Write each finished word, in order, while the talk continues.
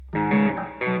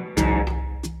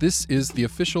This is the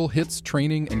official HITS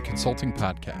Training and Consulting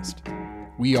Podcast.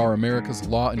 We are America's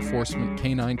law enforcement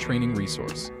canine training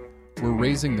resource. We're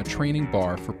raising the training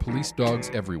bar for police dogs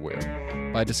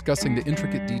everywhere by discussing the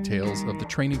intricate details of the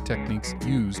training techniques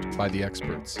used by the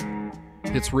experts.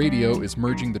 HITS Radio is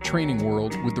merging the training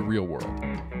world with the real world.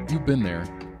 You've been there.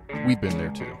 We've been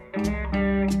there too.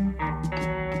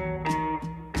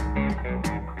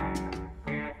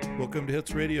 Welcome to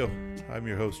HITS Radio. I'm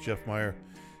your host, Jeff Meyer.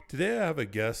 Today I have a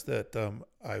guest that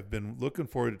I've been looking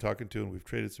forward to talking to, and we've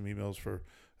traded some emails for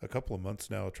a couple of months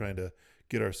now trying to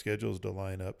get our schedules to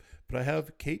line up. But I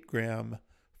have Kate Graham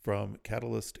from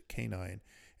Catalyst Canine,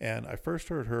 and I first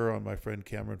heard her on my friend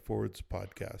Cameron Ford's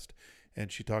podcast,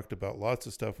 and she talked about lots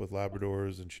of stuff with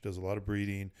Labradors, and she does a lot of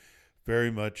breeding,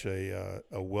 very much a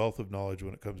wealth of knowledge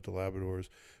when it comes to Labradors.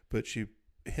 But she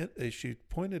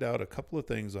pointed out a couple of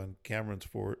things on Cameron's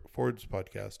Ford's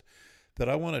podcast that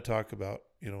I want to talk about,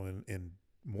 in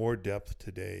more depth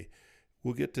today.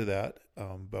 We'll get to that,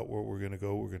 but where we're going to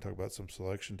go, we're going to talk about some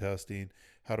selection testing,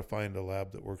 how to find a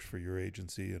lab that works for your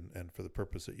agency and for the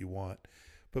purpose that you want.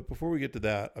 But before we get to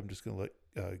that, I'm just going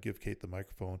to give Kate the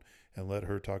microphone and let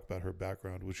her talk about her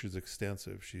background, which is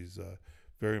extensive. She's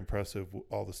very impressive,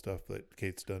 all the stuff that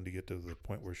Kate's done to get to the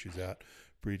point where she's at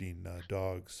breeding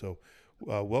dogs. So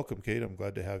welcome, Kate. I'm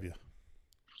glad to have you.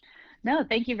 No,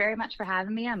 thank you very much for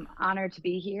having me. I'm honored to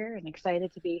be here and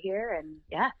excited to be here. And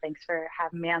yeah, thanks for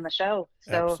having me on the show.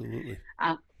 So, absolutely.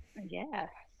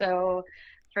 So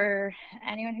for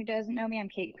anyone who doesn't know me, I'm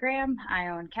Kate Graham. I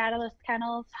own Catalyst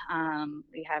Kennels.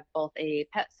 We have both a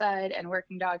pet side and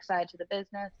working dog side to the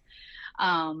business.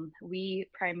 We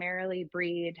primarily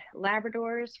breed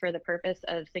Labradors for the purpose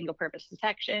of single purpose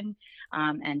detection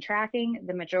and tracking.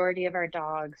 The majority of our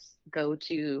dogs go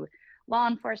to law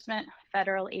enforcement,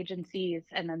 federal agencies,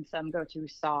 and then some go to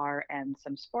SAR and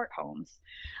some sport homes.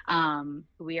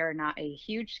 We are not a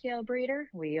huge scale breeder.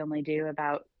 We only do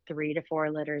about 3 to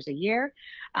 4 litters a year.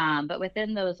 But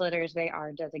within those litters, they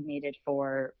are designated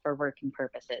for working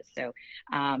purposes. So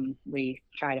we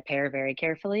try to pair very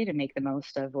carefully to make the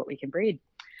most of what we can breed.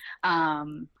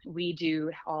 We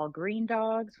do all green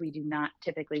dogs. We do not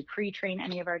typically pre-train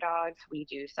any of our dogs. We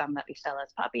do some that we sell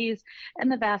as puppies,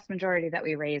 and the vast majority that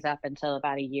we raise up until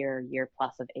about a year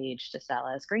plus of age to sell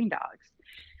as green dogs.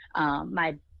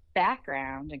 My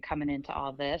background and coming into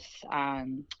all this,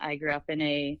 I grew up in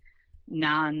a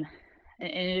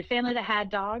family that had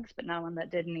dogs, but not one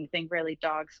that did anything really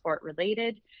dog sport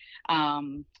related.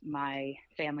 My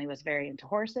family was very into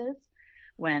horses.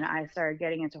 When I started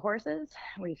getting into horses,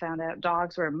 we found out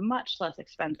dogs were much less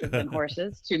expensive than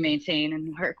horses to maintain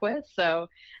and work with. So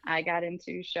I got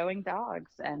into showing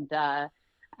dogs. And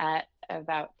at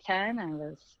about 10, I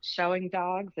was showing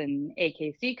dogs in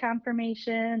AKC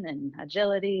conformation and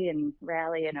agility and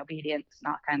rally and obedience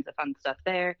and all kinds of fun stuff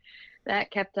there.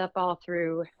 That kept up all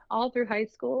through high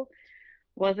school.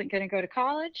 Wasn't going to go to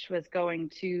college, was going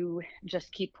to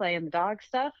just keep playing the dog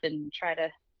stuff and try to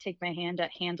take my hand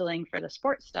at handling for the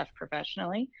sports stuff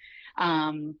professionally.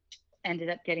 Ended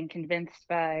up getting convinced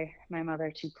by my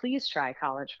mother to please try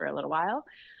college for a little while.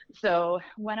 So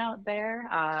went out there.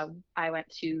 I went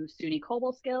to SUNY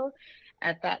Cobleskill.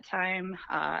 At that time,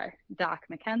 Doc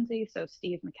McKenzie, so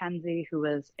Steve McKenzie, who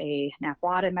was a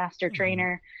NAPWADA master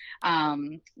trainer,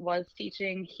 was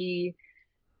teaching. He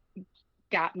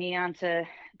got me onto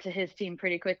his team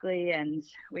pretty quickly, and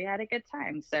we had a good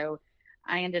time. So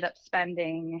I ended up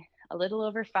spending a little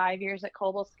over 5 years at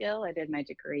Cobleskill. I did my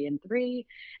degree in 3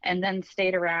 and then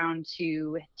stayed around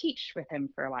to teach with him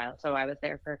for a while. So I was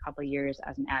there for a couple of years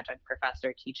as an adjunct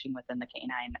professor teaching within the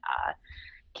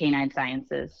canine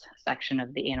sciences section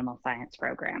of the animal science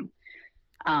program.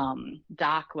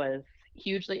 Doc was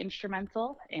hugely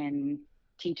instrumental in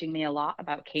teaching me a lot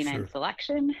about canine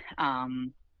selection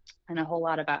and a whole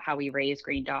lot about how we raise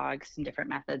green dogs and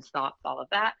different methods, thoughts, all of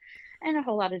that. And a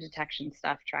whole lot of detection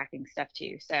stuff, tracking stuff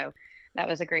too. So that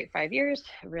was a great 5 years.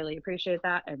 Really appreciate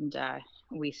that. And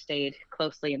we stayed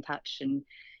closely in touch. And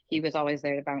he was always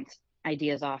there to bounce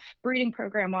ideas off breeding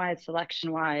program wise,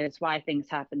 selection wise, why things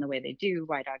happen the way they do,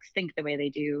 why dogs think the way they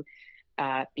do,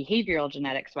 behavioral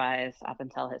genetics wise, up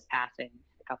until his passing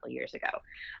a couple of years ago.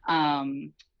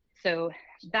 So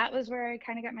that was where I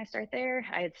kind of got my start there.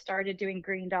 I had started doing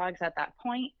green dogs at that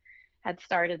point. Had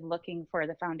started looking for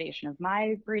the foundation of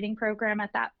my breeding program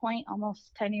at that point,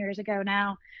 almost 10 years ago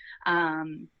now.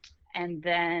 And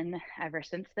then ever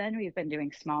since then, we've been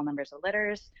doing small numbers of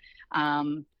litters,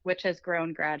 which has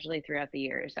grown gradually throughout the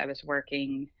years. I was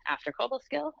working after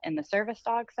Cobleskill in the service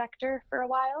dog sector for a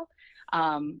while,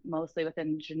 mostly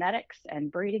within genetics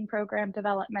and breeding program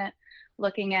development,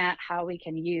 looking at how we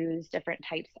can use different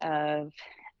types of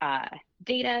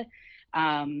data,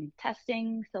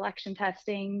 testing, selection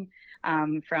testing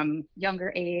from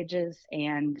younger ages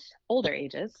and older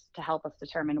ages to help us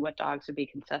determine what dogs would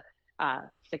be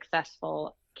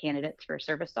successful candidates for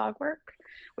service dog work,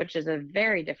 which is a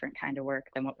very different kind of work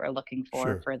than what we're looking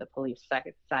for Sure. the police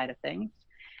side of things.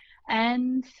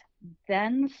 And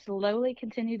then slowly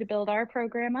continue to build our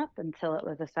program up until it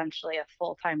was essentially a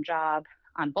full-time job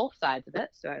on both sides of it.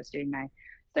 So I was doing my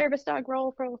service dog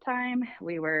role full time.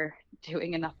 We were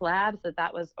doing enough labs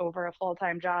that was over a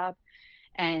full-time job.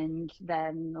 And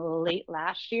then late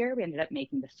last year, we ended up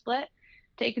making the split,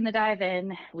 taking the dive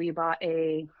in. We bought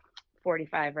a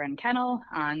 45 run kennel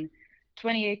on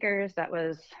 20 acres that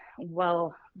was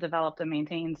well developed and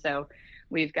maintained. So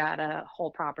we've got a whole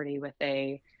property with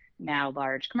a now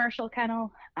large commercial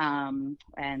kennel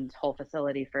and whole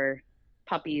facility for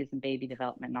puppies and baby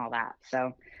development and all that.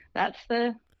 So that's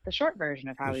the short version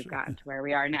of how we've gotten to where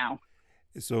we are now.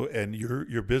 So, and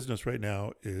your business right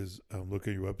now is,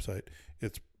 looking at your website,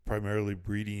 it's primarily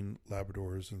breeding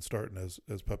Labradors and starting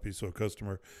as puppies. So a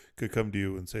customer could come to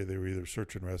you and say they were either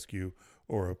search and rescue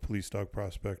or a police dog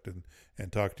prospect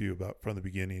and talk to you about from the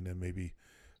beginning and maybe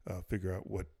figure out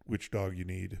which dog you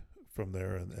need from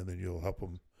there. And then you'll help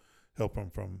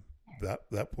them from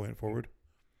that point forward.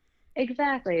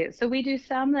 Exactly. So we do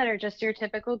some that are just your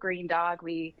typical green dog.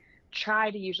 We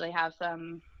try to usually have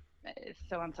some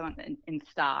in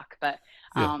stock, but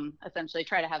essentially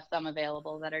try to have some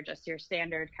available that are just your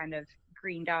standard kind of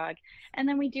green dog. And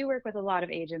then we do work with a lot of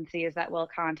agencies that will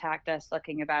contact us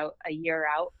looking about a year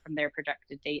out from their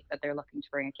projected date that they're looking to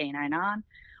bring a canine on.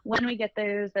 When we get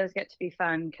those get to be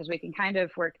fun because we can kind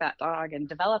of work that dog and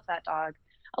develop that dog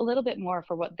a little bit more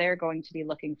for what they're going to be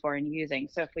looking for and using.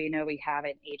 So if we know we have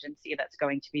an agency that's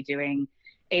going to be doing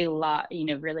a lot,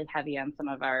 really heavy on some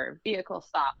of our vehicle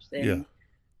stops in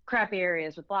crappy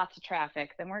areas with lots of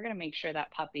traffic, then we're going to make sure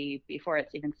that puppy, before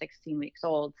it's even 16 weeks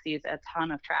old, sees a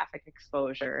ton of traffic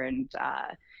exposure and,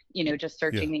 just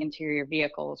searching the interior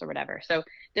vehicles or whatever. So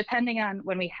depending on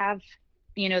when we have,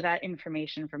 that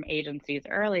information from agencies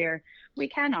earlier, we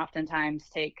can oftentimes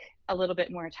take a little bit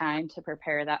more time to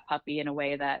prepare that puppy in a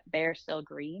way that they're still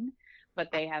green, but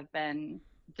they have been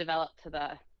developed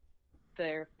to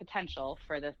their potential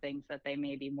for the things that they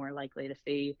may be more likely to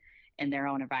see in their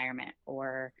own environment.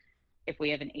 Or if we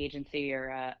have an agency or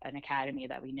an academy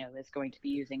that we know is going to be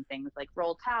using things like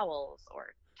roll towels or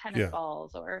tennis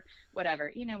balls or whatever,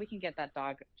 we can get that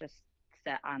dog just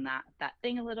set on that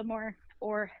thing a little more,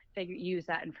 or use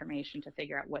that information to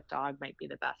figure out what dog might be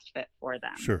the best fit for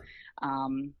them. Sure.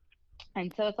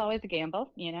 And so it's always a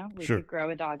gamble, we could grow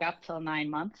a dog up till 9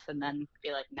 months and then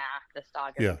be like, nah, this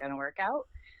dog isn't going to work out.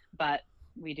 But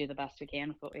we do the best we can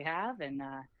with what we have and,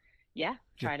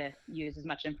 try to use as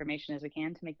much information as we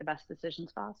can to make the best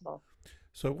decisions possible.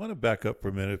 So I want to back up for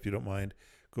a minute, if you don't mind,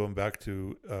 going back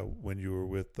to when you were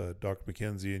with Dr.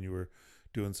 McKenzie and you were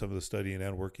doing some of the studying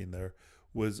and working there.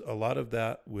 Was a lot of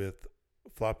that with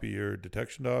floppy ear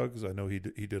detection dogs? I know he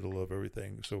did a little of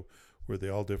everything. So were they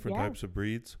all different types of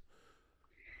breeds?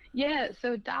 Yeah.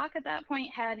 So Doc at that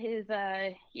point had he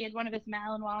had one of his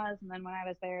Malinois, and then when I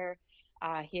was there,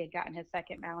 he had gotten his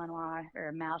second Malinois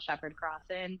or Mal Shepherd cross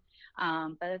in.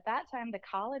 But at that time, the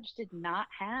college did not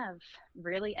have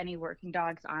really any working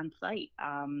dogs on site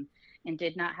and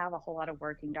did not have a whole lot of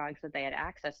working dogs that they had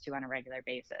access to on a regular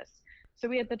basis. So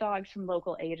we had the dogs from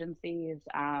local agencies,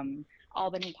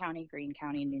 Albany County, Greene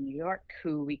County, and New York,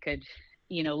 who we could,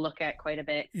 look at quite a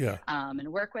bit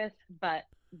and work with. But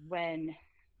when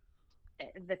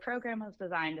the program was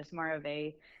designed as more of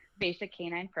a basic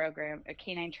canine program, a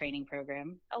canine training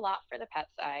program, a lot for the pet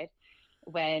side.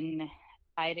 When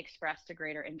I had expressed a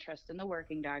greater interest in the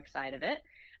working dog side of it,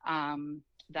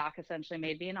 Doc essentially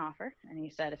made me an offer. And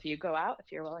he said, if you go out,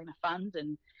 if you're willing to fund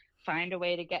and find a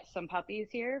way to get some puppies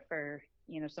here for,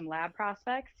 some lab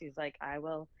prospects, he's like, I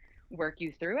will work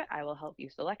you through it. I will help you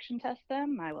selection test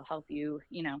them. I will help you,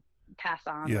 pass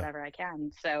on whatever I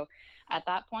can. So at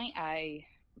that point, I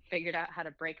figured out how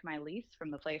to break my lease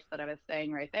from the place that I was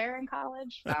staying right there in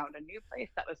college, found a new place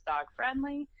that was dog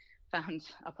friendly, found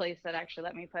a place that actually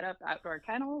let me put up outdoor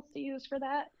kennels to use for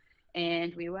that.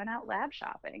 And we went out lab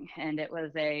shopping, and it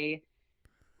was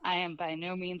I am by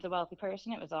no means a wealthy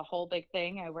person. It was a whole big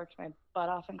thing. I worked my butt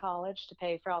off in college to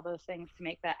pay for all those things to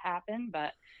make that happen,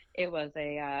 but it was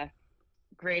a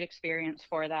great experience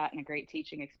for that and a great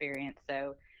teaching experience.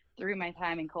 So through my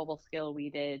time in Cobleskill, we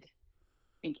did,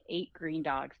 I think, 8 green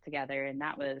dogs together, and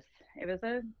it was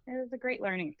a great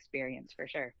learning experience for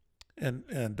sure.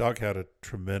 And Doc had a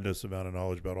tremendous amount of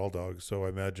knowledge about all dogs, so I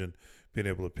imagine being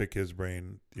able to pick his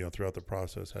brain, throughout the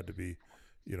process had to be,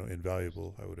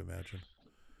 invaluable, I would imagine.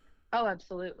 Oh,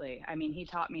 absolutely. I mean, he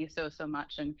taught me so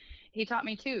much, and he taught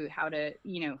me too how to,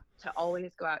 to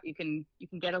always go out. You can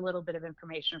get a little bit of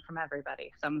information from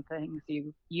everybody. Some things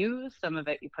you use, some of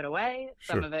it you put away,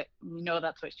 some Sure. of it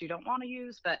that's what you don't want to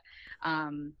use. But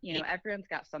everyone's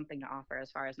got something to offer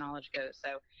as far as knowledge goes.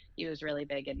 So he was really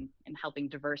big in helping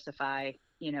diversify,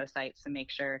 sites and make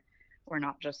sure we're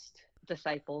not just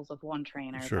disciples of one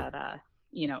trainer, Sure. but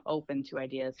open to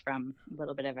ideas from a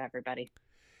little bit of everybody.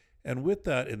 And with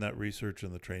that, in that research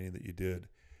and the training that you did,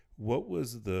 what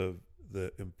was the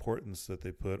importance that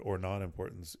they put, or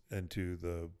non-importance, into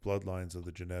the bloodlines of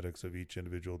the genetics of each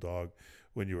individual dog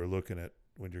when you were looking at,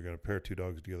 when you're going to pair two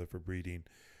dogs together for breeding?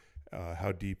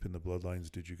 How deep in the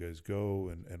bloodlines did you guys go,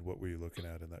 and what were you looking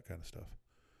at and that kind of stuff?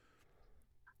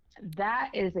 That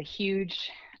is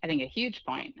I think, a huge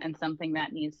point, and something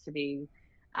that needs to be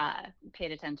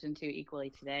paid attention to equally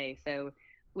today. So,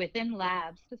 within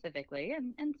labs specifically,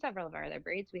 and several of our other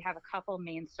breeds, we have a couple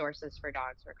main sources for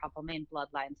dogs, or a couple main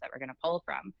bloodlines that we're going to pull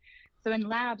from. So, in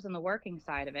labs, on the working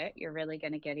side of it, you're really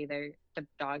going to get either the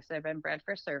dogs that have been bred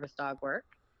for service dog work,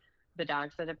 the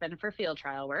dogs that have been for field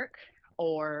trial work,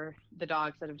 or the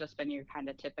dogs that have just been your kind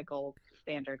of typical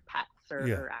standard pets,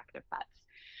 Yeah. or active pets.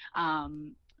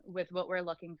 With what we're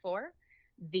looking for,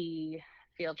 the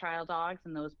field trial dogs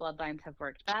and those bloodlines have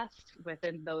worked best.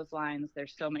 Within those lines,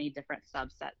 there's so many different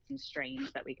subsets and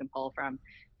strains that we can pull from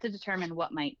to determine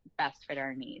what might best fit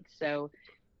our needs. So,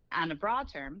 on a broad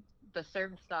term, the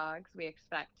service dogs we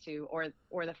expect to, or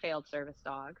the failed service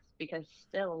dogs, because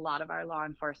still a lot of our law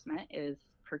enforcement is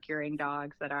procuring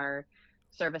dogs that are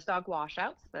service dog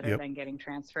washouts that are Yep. then getting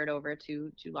transferred over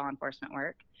to law enforcement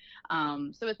work.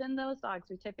 So within those dogs,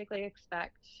 we typically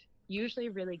expect usually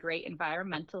really great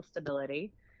environmental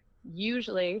stability,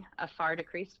 usually a far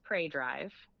decreased prey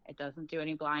drive. It doesn't do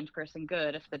any blind person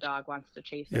good if the dog wants to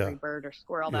chase Yeah. every bird or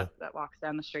squirrel Yeah. that walks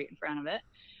down the street in front of it.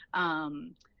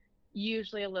 Um,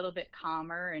 Usually a little bit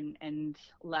calmer and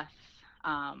less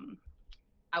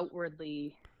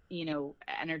outwardly,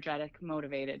 energetic,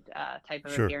 motivated type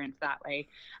of Sure. appearance that way.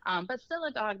 But still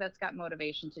a dog that's got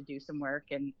motivation to do some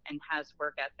work and has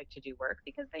work ethic to do work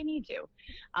because they need to.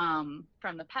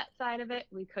 From the pet side of it,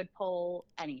 we could pull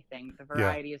anything. The Yeah.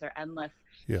 varieties are endless.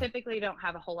 Yeah. Typically don't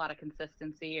have a whole lot of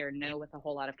consistency, or know with a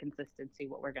whole lot of consistency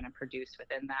what we're going to produce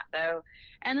within that, though.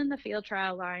 And then the field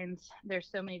trial lines, there's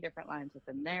so many different lines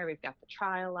within there. We've got the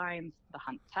trial lines, the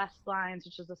hunt test lines,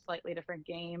 which is a slightly different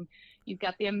game. You've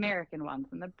got the American ones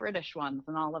and the British ones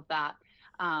and all of that.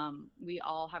 We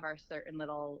all have our certain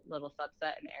little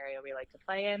subset and area we like to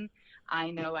play in.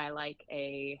 I know I like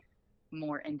a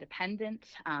more independent,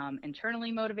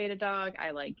 internally motivated dog.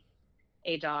 I like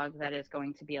a dog that is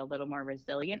going to be a little more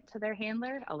resilient to their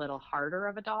handler, a little harder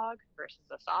of a dog versus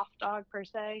a soft dog per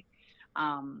se.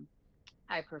 Um,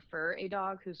 I prefer a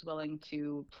dog who's willing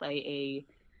to play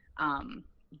a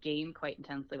game quite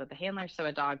intensely with the handler. So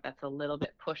a dog that's a little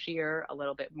bit pushier, a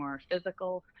little bit more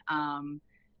physical.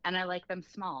 And I like them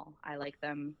small. I like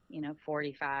them,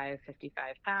 45,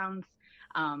 55 pounds,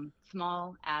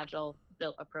 small, agile,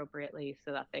 built appropriately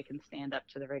so that they can stand up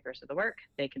to the rigors of the work.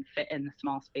 They can fit in the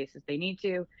small spaces they need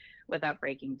to without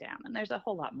breaking down. And there's a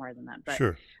whole lot more than that. But,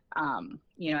 Sure.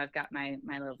 I've got my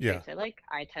little Yeah. traits I like.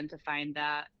 I tend to find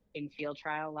that in field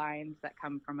trial lines that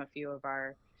come from a few of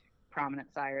our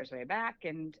prominent sires way back,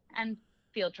 and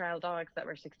field trial dogs that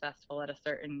were successful at a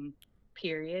certain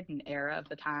period and era of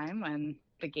the time when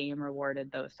the game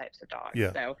rewarded those types of dogs.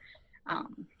 Yeah. So,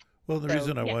 Well, the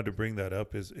reason I yeah. wanted to bring that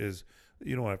up is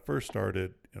when I first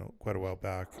started, quite a while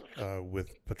back,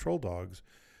 with patrol dogs,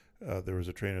 there was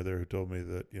a trainer there who told me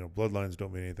that bloodlines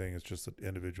don't mean anything. It's just an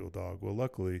individual dog. Well,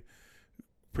 luckily,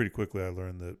 pretty quickly I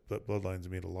learned that bloodlines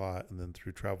mean a lot, and then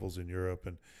through travels in Europe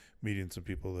and meeting some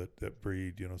people that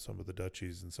breed, some of the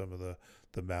Dutchies and some of the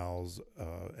Mals,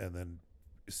 and then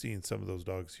seeing some of those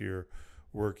dogs here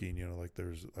working,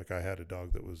 like I had a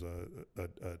dog that was a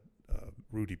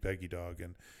Rudy Peggy dog,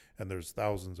 and there's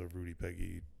thousands of Rudy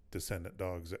Peggy descendant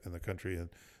dogs in the country, and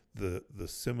the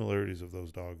similarities of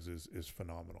those dogs is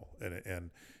phenomenal, and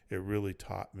it really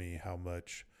taught me how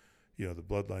much the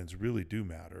bloodlines really do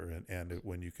matter, and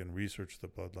when you can research the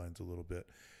bloodlines a little bit,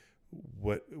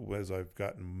 as I've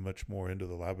gotten much more into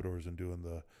the Labradors and doing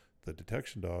the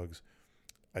detection dogs,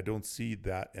 I don't see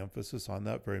that emphasis on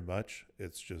that very much.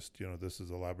 It's just, this is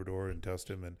a Labrador, and test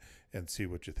him and see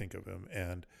what you think of him.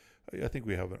 And I think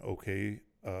we have an okay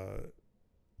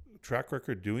track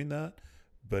record doing that,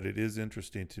 but it is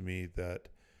interesting to me that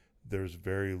there's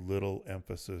very little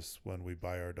emphasis when we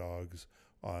buy our dogs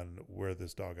on where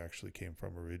this dog actually came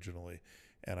from originally.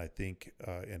 And I think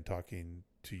in talking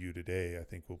to you today, I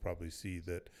think we'll probably see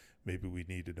that maybe we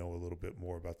need to know a little bit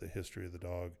more about the history of the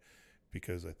dog,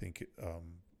 because I think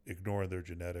ignoring their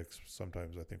genetics,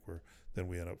 sometimes I think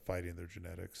we end up fighting their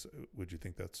genetics. Would you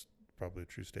think that's probably a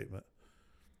true statement?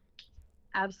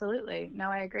 Absolutely. No,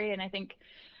 I agree. And I think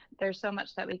there's so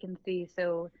much that we can see.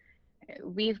 So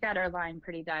we've got our line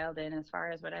pretty dialed in as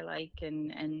far as what I like.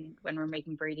 And when we're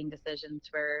making breeding decisions,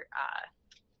 we're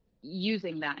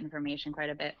using that information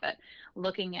quite a bit, but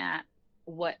looking at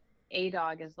what a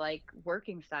dog is like,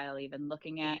 working style, even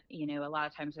looking at, a lot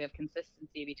of times we have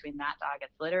consistency between that dog,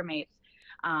 its litter mates.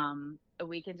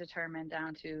 We can determine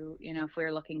down to, if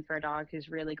we're looking for a dog who's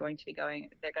really going to be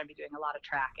they're going to be doing a lot of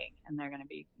tracking, and they're going to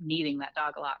be needing that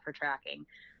dog a lot for tracking.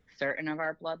 Certain of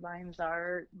our bloodlines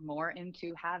are more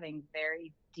into having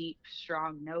very deep,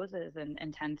 strong noses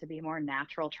and tend to be more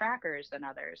natural trackers than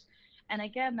others. And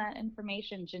again, that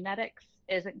information, genetics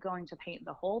isn't going to paint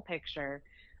the whole picture,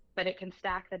 but it can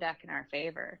stack the deck in our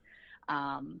favor.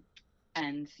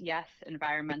 And yes,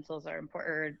 environmentals are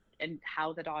important, and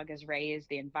how the dog is raised,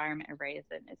 the environment it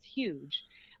raised in is huge.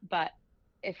 But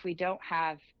if we don't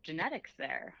have genetics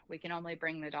there, we can only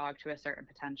bring the dog to a certain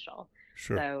potential.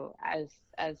 Sure. So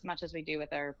as much as we do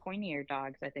with our pointy-eared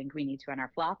dogs, I think we need to, on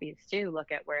our floppies too,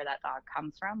 look at where that dog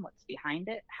comes from, what's behind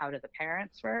it, how do the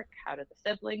parents work, how do the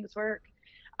siblings work,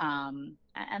 and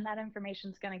that information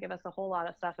is going to give us a whole lot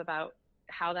of stuff about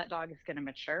how that dog is going to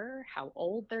mature, how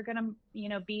old they're going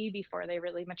to, be before they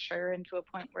really mature into a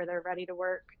point where they're ready to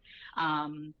work,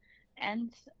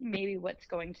 and maybe what's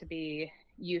going to be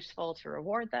useful to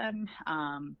reward them,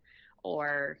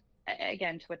 or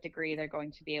again, to what degree they're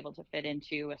going to be able to fit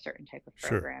into a certain type of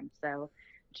program. Sure. So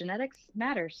genetics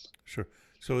matters. Sure.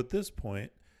 So at this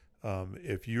point,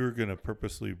 if you're going to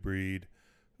purposely breed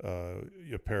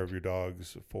a pair of your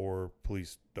dogs for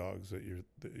police dogs that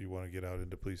you want to get out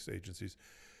into police agencies,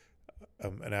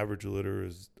 an average litter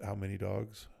is how many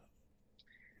dogs?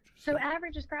 So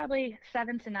average is probably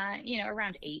 7 to 9,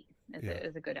 around 8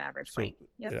 is a good average point.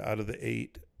 Yep. Out of the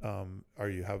 8, are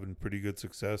you having pretty good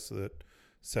success that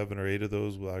 7 or 8 of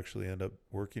those will actually end up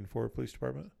working for a police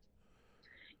department?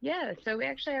 Yeah, so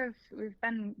we've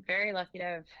been very lucky to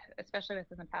have, especially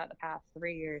within the past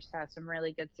 3 years, to have some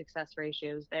really good success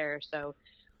ratios there. So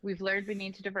we've learned we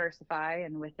need to diversify,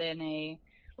 and within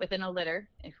a litter,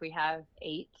 if we have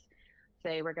 8,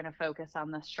 say we're going to focus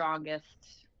on the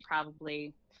strongest,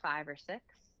 probably 5 or 6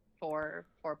 for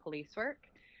police work.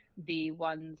 The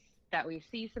ones that we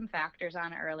see some factors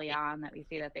on early on that we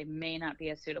see that they may not be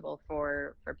as suitable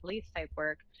for police type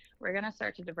work, we're going to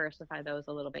start to diversify those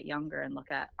a little bit younger and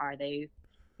look at, are they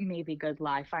maybe good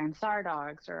live fine SAR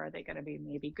dogs, or are they going to be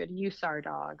maybe good USAR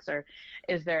dogs, or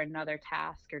is there another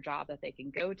task or job that they can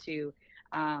go to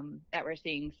that we're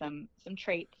seeing some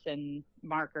traits and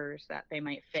markers that they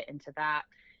might fit into that.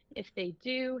 If they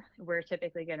do, we're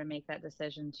typically going to make that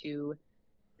decision to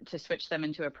switch them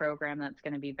into a program that's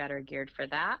going to be better geared for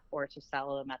that, or to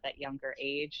sell them at that younger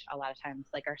age. A lot of times,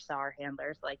 like our SAR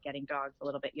handlers, like getting dogs a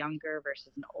little bit younger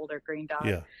versus an older green dog.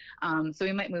 Yeah. So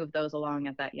we might move those along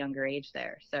at that younger age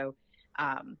there. So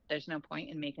there's no point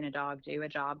in making a dog do a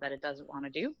job that it doesn't want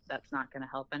to do. That's not going to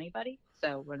help anybody.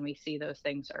 So when we see those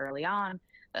things early on,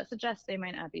 that suggests they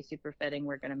might not be super fitting,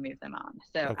 we're going to move them on.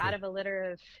 So out of a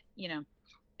litter of,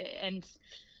 and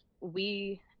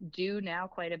we do now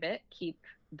quite a bit keep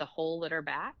the whole litter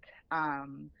back.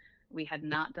 We had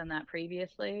not done that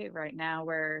previously. Right now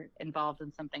we're involved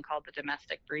in something called the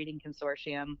Domestic Breeding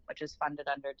Consortium, which is funded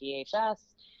under DHS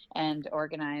and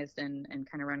organized and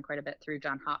kind of run quite a bit through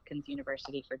Johns Hopkins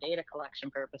University for data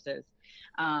collection purposes.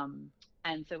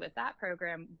 And so with that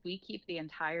program, we keep the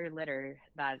entire litter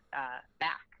that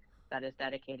back that is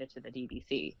dedicated to the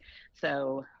DBC.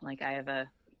 So like I have a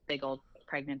big old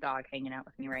pregnant dog hanging out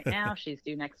with me right now. She's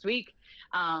due next week.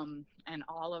 And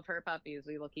all of her puppies,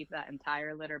 we will keep that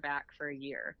entire litter back for a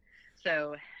year.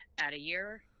 So at a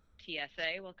year,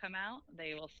 TSA will come out.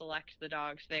 They will select the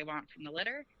dogs they want from the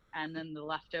litter, and then the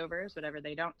leftovers, whatever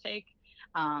they don't take,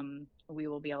 we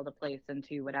will be able to place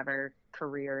into whatever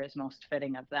career is most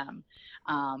fitting of them.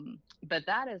 But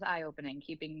that is eye-opening,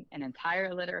 keeping an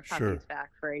entire litter of puppies back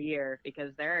for a year,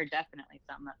 because there are definitely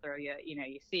some that throw you,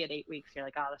 you see at 8 weeks, you're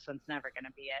like, oh, this one's never going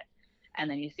to be it. And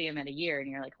then you see them at a year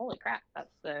and you're like, holy crap,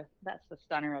 that's the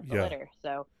stunner of the litter.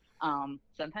 So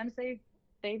sometimes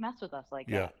they mess with us like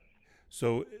that.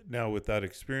 So now with that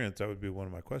experience, that would be one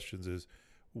of my questions is,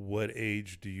 what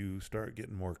age do you start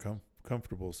getting more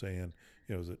comfortable saying,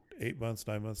 is it 8 months,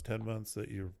 9 months, 10 months that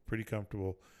you're pretty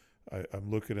comfortable?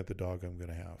 I'm looking at the dog I'm going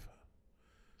to have.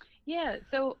 Yeah.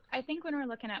 So I think when we're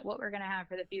looking at what we're going to have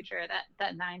for the future,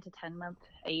 that 9 to 10 month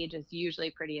age is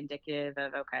usually pretty indicative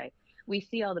of, okay, we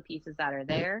see all the pieces that are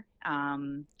there.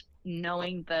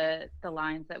 Knowing the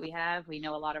lines that we have, we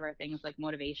know a lot of our things like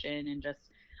motivation and just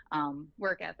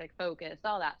work ethic, focus,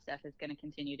 all that stuff is going to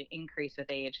continue to increase with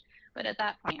age. But at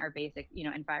that point, our basic,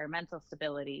 environmental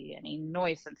stability, any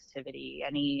noise sensitivity,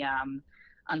 any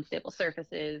unstable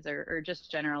surfaces, or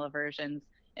just general aversions,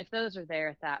 if those are there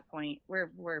at that point,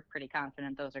 we're pretty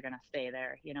confident those are going to stay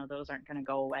there. Those aren't going to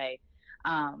go away.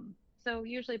 So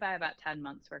usually by about 10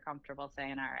 months, we're comfortable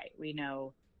saying, all right, we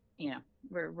know,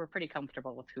 we're pretty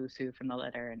comfortable with who's who from the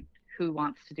litter and who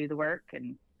wants to do the work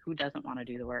and who doesn't want to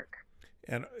do the work.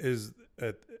 And is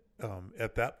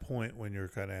at that point when you're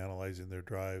kind of analyzing their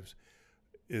drives,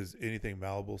 is anything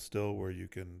malleable still, where you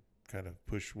can kind of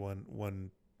push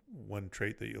one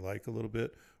trait that you like a little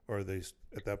bit, or are they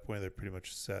at that point they're pretty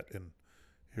much set and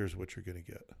here's what you're going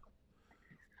to get?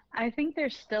 I think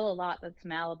there's still a lot that's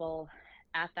malleable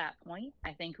at that point.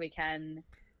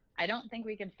 I don't think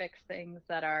we can fix things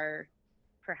that are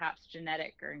perhaps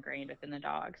genetic or ingrained within the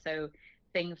dog. So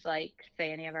things like,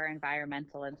 say, any of our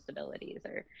environmental instabilities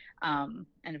or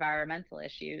environmental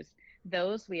issues,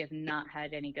 those we have not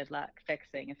had any good luck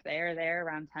fixing. If they are there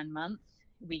around 10 months,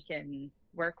 we can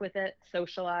work with it,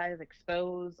 socialize,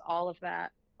 expose, all of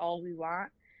that, all we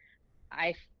want.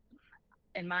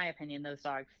 In my opinion, those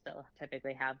dogs still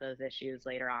typically have those issues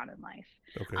later on in life.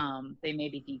 Okay. They may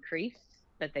be decreased,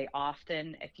 but they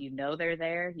often, if you know they're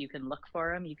there, you can look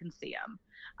for them, you can see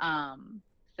them.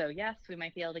 So yes, we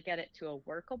might be able to get it to a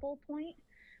workable point,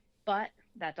 but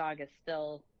that dog is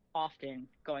still often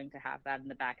going to have that in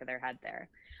the back of their head there.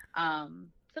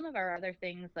 Some of our other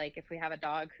things, like if we have a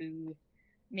dog who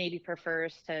maybe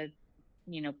prefers to,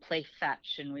 play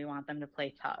fetch and we want them to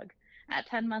play tug. At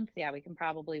 10 months, yeah, we can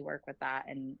probably work with that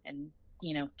and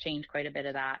change quite a bit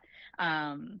of that.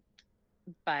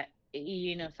 But,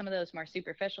 some of those more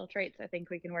superficial traits, I think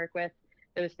we can work with.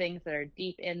 Those things that are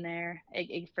deep in there.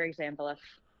 For example, if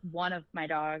one of my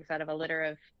dogs out of a litter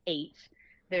of 8,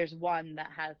 there's one that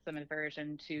has some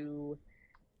aversion to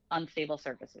unstable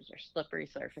surfaces or slippery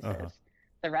surfaces. Uh-huh.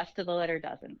 The rest of the litter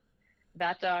doesn't.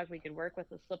 That dog, we could work with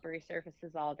the slippery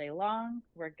surfaces all day long.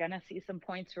 We're going to see some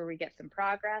points where we get some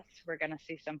progress. We're going to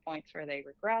see some points where they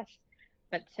regress.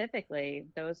 But typically,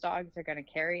 those dogs are going to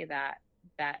carry that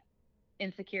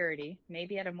insecurity,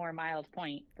 maybe at a more mild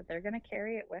point, but they're going to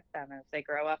carry it with them as they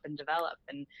grow up and develop.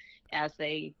 And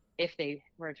if they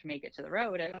were to make it to the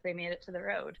road, as they made it to the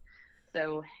road.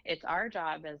 So it's our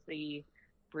job as the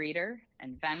breeder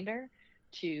and vendor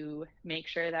to make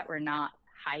sure that we're not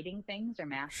hiding things or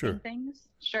masking things.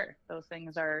 Sure, those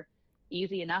things are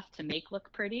easy enough to make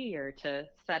look pretty or to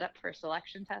set up for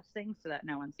selection testing so that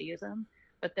no one sees them,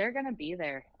 but they're going to be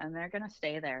there and they're going to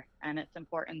stay there. And it's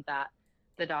important that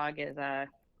the dog is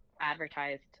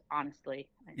advertised honestly.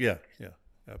 Yeah,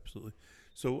 absolutely.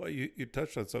 So you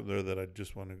touched on something there that I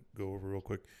just want to go over real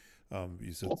quick.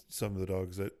 You said some of the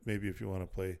dogs that maybe if you want to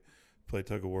play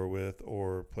tug of war with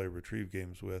or play retrieve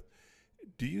games with.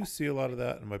 Do you see a lot of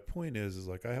that? And my point is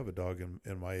like I have a dog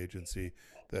in my agency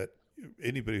that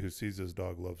anybody who sees this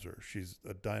dog loves her. She's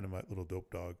a dynamite little dope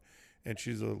dog, and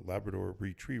she's a Labrador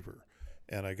retriever.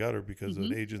 And I got her because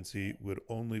an agency would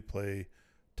only play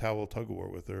towel tug of war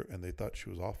with her, and they thought she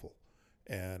was awful.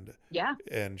 And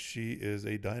she is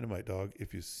a dynamite dog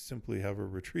if you simply have her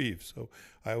retrieve. So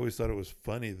I always thought it was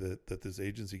funny that this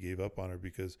agency gave up on her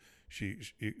because she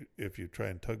if you try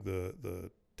and tug the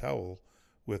towel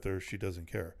with her, she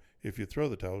doesn't care. If you throw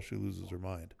the towel, she loses her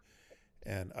mind.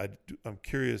 And I'm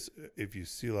curious if you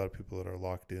see a lot of people that are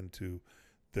locked into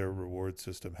their reward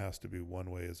system has to be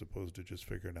one way as opposed to just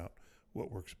figuring out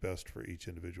what works best for each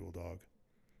individual dog.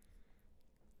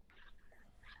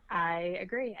 I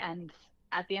agree. And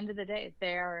at the end of the day,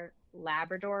 they are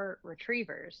Labrador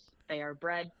retrievers. They are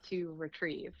bred to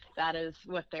retrieve. That is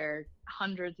what their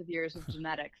hundreds of years of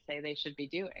genetics say they should be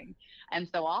doing. And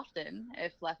so often,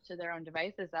 if left to their own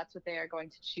devices, that's what they are going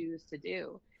to choose to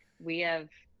do. We have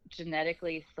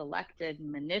genetically selected and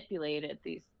manipulated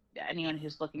anyone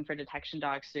who's looking for detection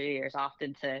dogs through the years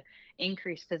often to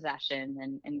increase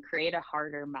possession and create a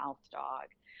harder mouthed dog.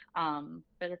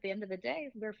 But at the end of the day,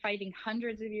 we're fighting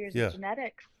hundreds of years of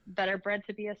genetics that are bred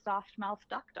to be a soft-mouthed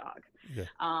duck dog. Yeah.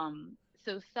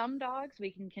 So some dogs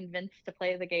we can convince to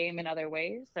play the game in other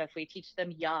ways. So if we teach them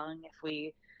young,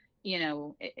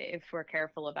 if we're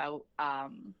careful about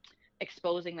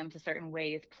exposing them to certain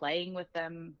ways, playing with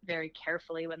them very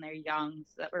carefully when they're young,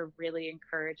 so that we're really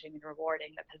encouraging and rewarding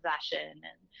the possession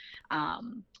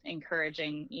and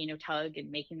encouraging, tug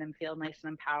and making them feel nice and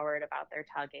empowered about their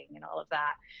tugging and all of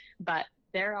that. But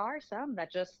there are some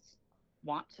that just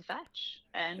want to fetch.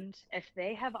 And if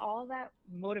they have all that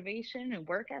motivation and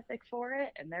work ethic for it,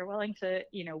 and they're willing to,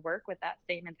 work with that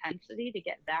same intensity to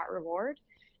get that reward,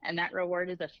 and that reward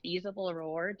is a feasible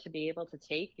reward to be able to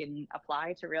take and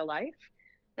apply to real life,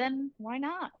 then why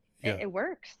not? It, Yeah, it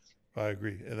works. I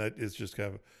agree, and that is just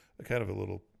kind of a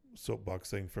little soapbox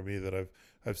thing for me that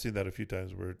I've seen that a few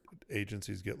times where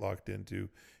agencies get locked into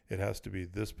it has to be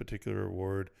this particular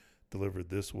award delivered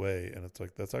this way, and it's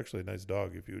like that's actually a nice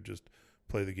dog if you would just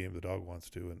play the game the dog wants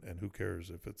to, and who cares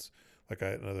if it's like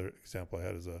another example I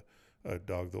had is a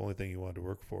dog. The only thing he wanted to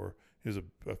work for, he was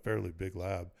a fairly big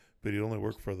lab, but he only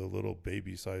worked for the little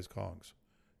baby size Kongs.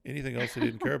 Anything else he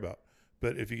didn't care about.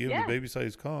 But if you gave him Yeah, the baby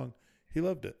size Kong, he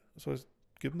loved it. So I was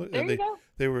give him, there and you go.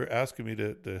 they were asking me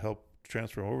to help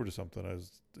transfer him over to something. I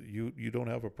was you don't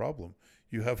have a problem.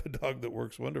 You have a dog that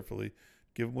works wonderfully.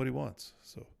 Give him what he wants.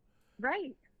 So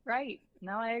Right, right.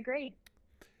 No, I agree.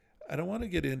 I don't want to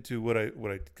get into what I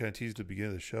kind of teased at the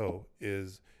beginning of the show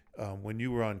is when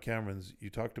you were on Cameron's, you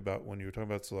talked about when you were talking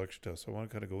about selection tests. So I want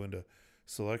to kind of go into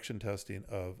selection testing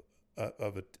of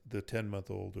the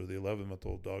 10-month-old or the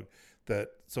 11-month-old dog that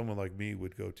someone like me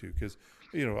would go to because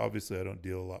obviously I don't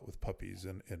deal a lot with puppies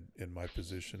in my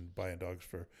position buying dogs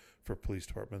for police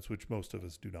departments, which most of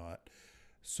us do not.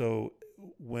 So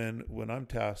when I'm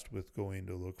tasked with going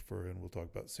to look for, and we'll talk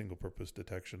about single purpose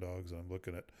detection dogs, and I'm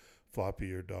looking at floppy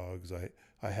eared dogs,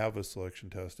 I have a selection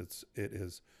test. It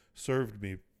has served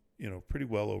me pretty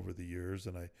well over the years,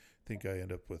 and I think I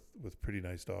end up with pretty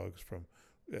nice dogs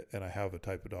and I have a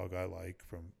type of dog I like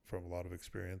from a lot of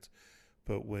experience.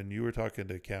 But when you were talking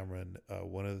to Cameron,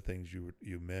 one of the things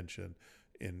you mentioned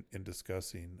in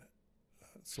discussing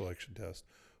selection test,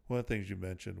 one of the things you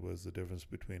mentioned was the difference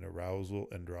between arousal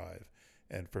and drive.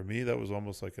 And for me, that was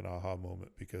almost like an aha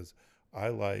moment because I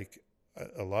like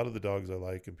a lot of the dogs I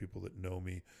like, and people that know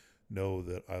me know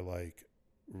that I like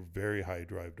very high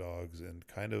drive dogs and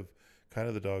kind of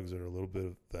the dogs that are a little bit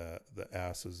of the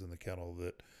asses in the kennel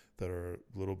that are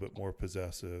a little bit more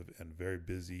possessive and very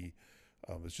busy.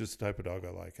 It's just the type of dog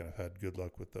I like, and I've had good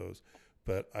luck with those.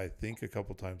 But I think a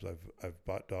couple times I've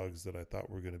bought dogs that I thought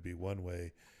were going to be one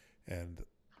way, and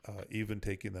even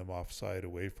taking them offside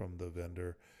away from the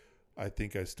vendor, I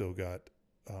think I still got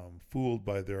fooled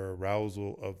by their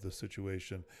arousal of the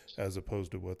situation as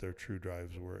opposed to what their true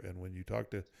drives were. And when you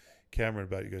talk to Cameron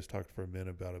about it, you guys talked for a minute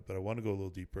about it, but I want to go a little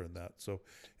deeper in that. So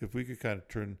if we could kind of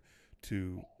turn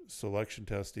to selection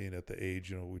testing at the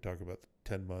age, we talk about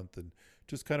the 10-month, and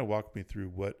just kind of walk me through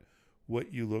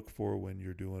what you look for when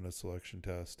you're doing a selection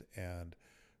test and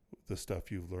the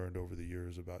stuff you've learned over the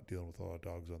years about dealing with a lot of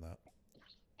dogs on that.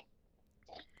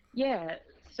 Yeah.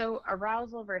 So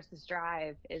arousal versus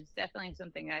drive is definitely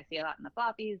something I see a lot in the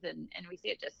floppies, and we see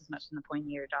it just as much in the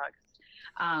pointy ear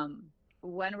dogs.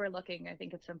 When we're looking, I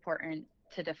think it's important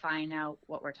to define out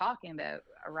what we're talking about,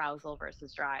 arousal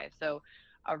versus drive. So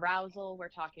arousal, we're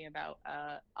talking about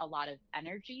a lot of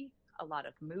energy, a lot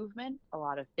of movement, a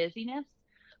lot of busyness,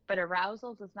 but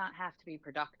arousal does not have to be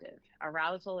productive.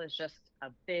 Arousal is just a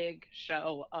big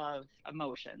show of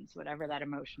emotions, whatever that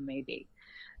emotion may be.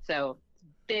 So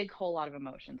big whole lot of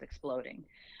emotions exploding.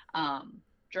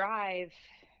 Drive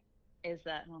is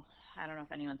that, well, I don't know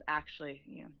if anyone's actually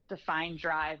defined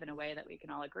drive in a way that we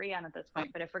can all agree on at this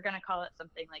point, but if we're going to call it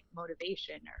something like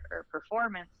motivation or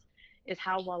performance, is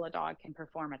how well a dog can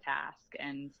perform a task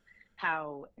and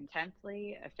how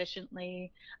intensely,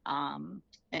 efficiently, and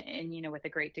with a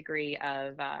great degree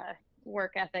of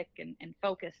work ethic and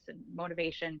focus and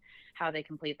motivation, how they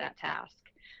complete that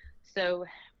task. So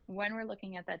when we're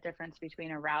looking at that difference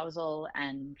between arousal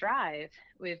and drive,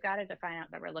 we've got to define out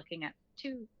that we're looking at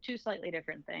two slightly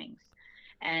different things.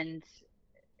 And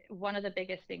one of the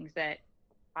biggest things that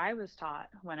I was taught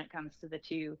when it comes to the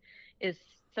two is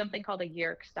something called a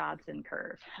Yerkes-Dodson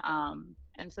curve.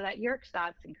 And so that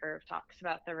Yerkes-Dodson curve talks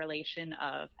about the relation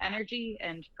of energy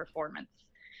and performance.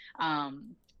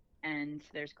 And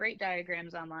there's great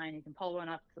diagrams online. You can pull one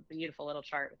up. It's a beautiful little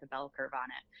chart with a bell curve on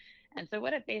it. And so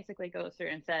what it basically goes through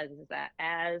and says is that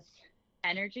as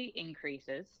energy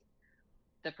increases,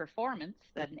 the performance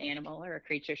that an animal or a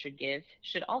creature should give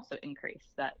should also increase,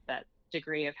 that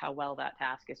degree of how well that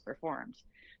task is performed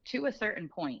to a certain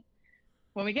point.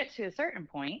 When we get to a certain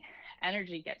point,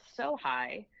 energy gets so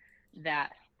high that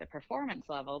the performance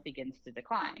level begins to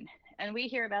decline. And we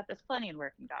hear about this plenty in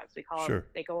working dogs. We call them,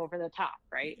 they go over the top,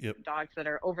 right? Yep. Dogs that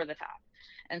are over the top.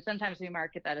 And sometimes we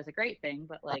market that as a great thing,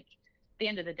 but like at the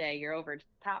end of the day, your over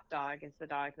top dog is the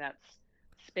dog that's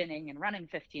spinning and running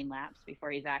 15 laps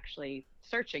before he's actually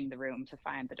searching the room to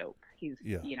find the dope. He's,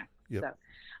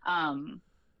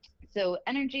 so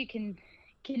energy can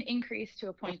increase to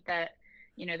a point that,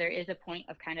 there is a point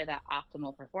of kind of that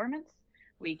optimal performance.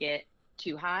 We get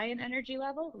too high in energy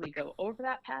level, we go over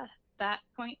that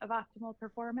point of optimal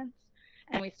performance,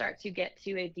 and we start to get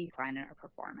to a decline in our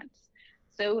performance.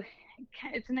 So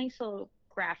it's a nice little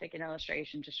graphic and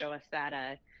illustration to show us that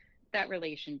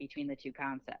relation between the two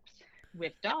concepts.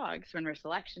 With dogs, when we're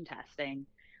selection testing,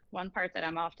 one part that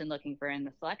I'm often looking for in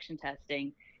the selection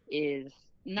testing is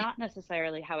not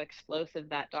necessarily how explosive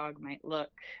that dog might look,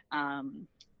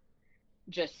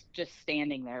 just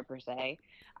standing there per se,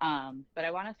 but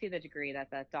I want to see the degree that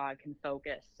that dog can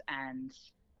focus and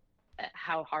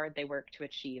how hard they work to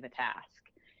achieve a task.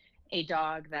 A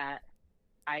dog that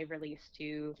I release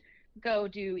to go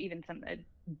do even some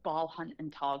ball hunt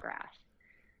in tall grass,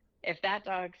 if that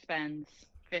dog spends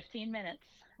 15 minutes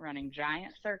running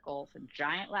giant circles and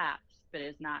giant laps, but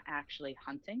is not actually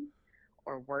hunting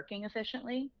or working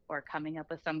efficiently or coming up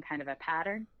with some kind of a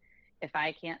pattern, if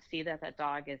I can't see that that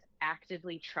dog is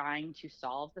actively trying to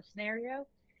solve the scenario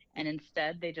and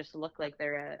instead they just look like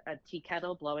they're a tea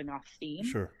kettle blowing off steam,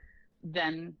 Sure.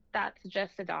 then that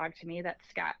suggests a dog to me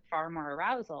that's got far more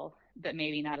arousal, but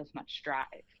maybe not as much drive.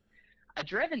 A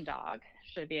driven dog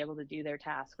should be able to do their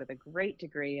task with a great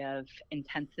degree of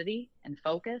intensity and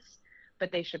focus,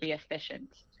 but they should be efficient.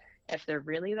 If they're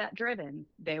really that driven,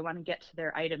 they want to get to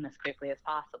their item as quickly as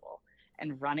possible.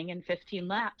 And running in 15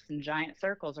 laps in giant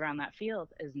circles around that field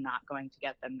is not going to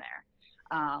get them there.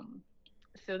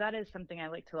 So that is something I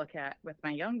like to look at with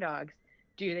my young dogs.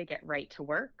 Do they get right to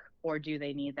work, or do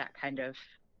they need that kind of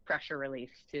pressure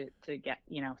release to get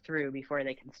through before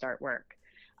they can start work?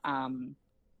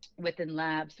 Within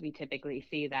labs, we typically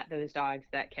see that those dogs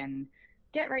that can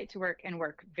get right to work and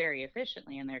work very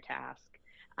efficiently in their task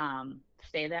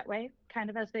stay that way kind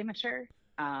of as they mature.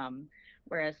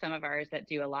 Whereas some of ours that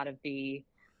do a lot of the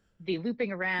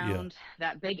looping around,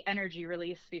 that big energy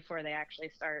release before they actually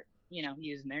start,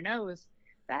 using their nose,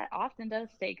 that often does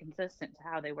stay consistent to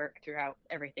how they work throughout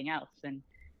everything else. And,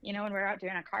 when we're out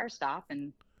doing a car stop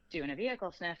and doing a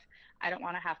vehicle sniff, I don't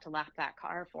want to have to lap that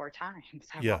car 4 times.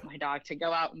 I want my dog to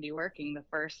go out and be working the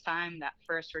first time, that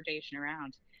first rotation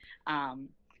around.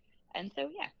 And so,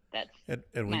 that's.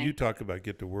 And when you talk about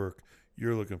get to work,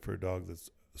 you're looking for a dog that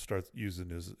starts using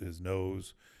his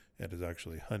nose and is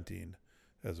actually hunting,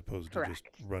 as opposed to just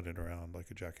running around like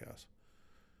a jackass.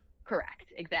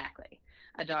 Correct. Exactly.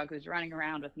 A dog who's running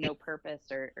around with no purpose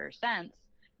or sense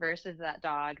versus that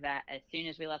dog that as soon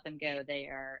as we let them go, they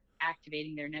are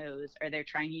activating their nose, or they're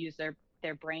trying to use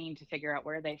their brain to figure out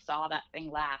where they saw that thing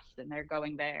last and they're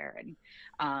going there.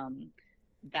 And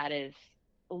that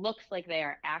looks like they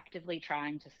are actively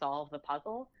trying to solve the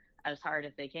puzzle as hard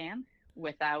as they can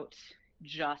without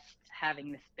just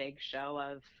having this big show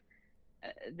of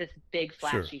this big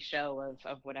flashy show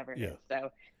of whatever it is. So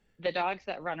the dogs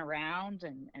that run around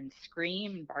and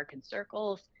scream and bark in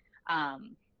circles,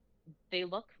 they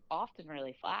look often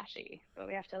really flashy, but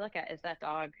we have to look at, is that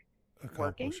dog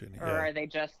working, or are they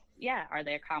just, are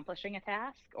they accomplishing a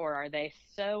task, or are they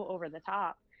so over the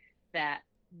top that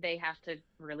they have to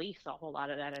release a whole lot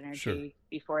of that energy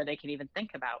before they can even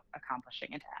think about accomplishing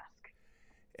a task?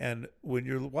 And when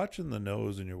you're watching the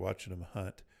nose and you're watching them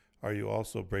hunt, are you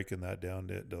also breaking that down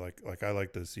to like I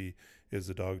like to see, is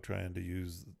the dog trying to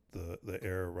use the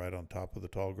air right on top of the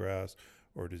tall grass,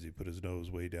 or does he put his nose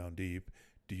way down deep?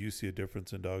 Do you see a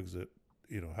difference in dogs that,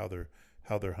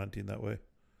 how they're hunting that way?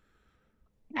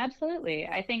 Absolutely.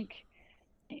 I think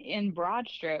in broad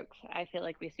strokes, I feel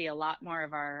like we see a lot more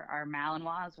of our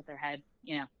Malinois with their head,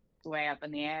 way up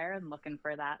in the air and looking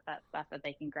for that stuff that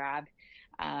they can grab.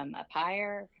 Up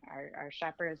higher, our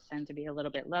shepherds tend to be a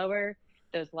little bit lower.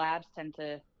 Those labs tend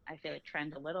to, I feel like,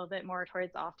 trend a little bit more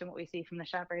towards often what we see from the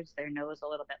shepherds, their nose a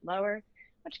little bit lower,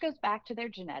 which goes back to their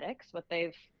genetics. What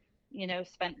they've,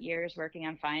 spent years working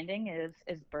on finding is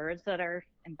birds that are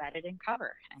embedded in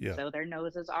cover. And so their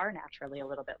noses are naturally a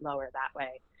little bit lower that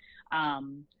way.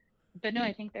 But no,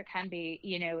 I think there can be,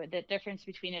 the difference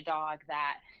between a dog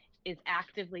that is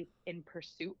actively in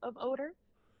pursuit of odor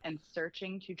and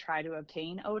searching to try to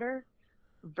obtain odor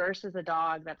versus a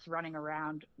dog that's running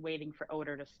around waiting for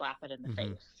odor to slap it in the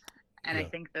face. And I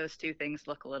think those two things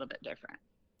look a little bit different.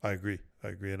 I agree.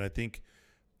 And I think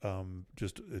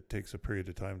just it takes a period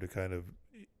of time to kind of,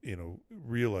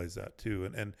 realize that too.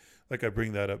 And like I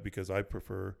bring that up because I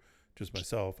prefer just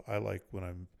myself. I like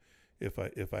when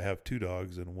if I have 2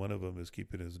 dogs and one of them is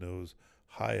keeping his nose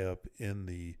high up in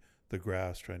the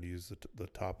grass, trying to use the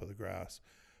top of the grass,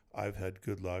 I've had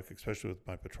good luck, especially with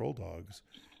my patrol dogs,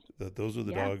 that those are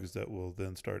the dogs that will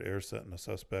then start air setting a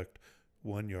suspect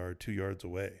 1 yard, 2 yards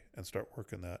away and start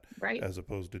working that, Right. as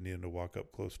opposed to needing to walk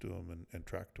up close to them and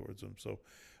track towards them. So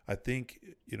I think,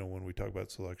 when we talk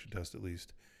about selection test, at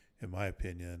least in my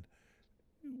opinion,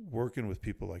 working with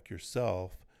people like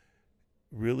yourself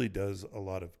really does a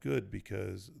lot of good,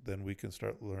 because then we can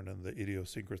start learning the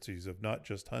idiosyncrasies of not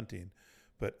just hunting,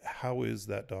 but how is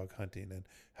that dog hunting and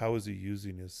how is he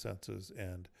using his senses.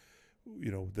 And,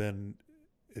 then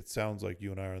it sounds like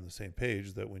you and I are on the same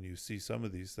page, that when you see some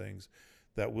of these things,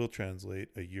 that will translate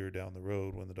a year down the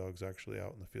road when the dog's actually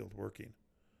out in the field working.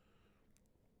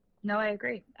 No, I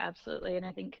agree. Absolutely. And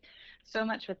I think so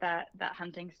much with that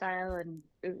hunting style, and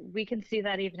we can see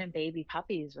that even in baby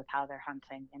puppies with how they're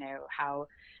hunting,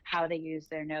 how they use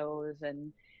their nose.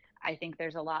 And I think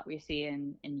there's a lot we see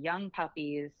in young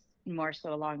puppies, more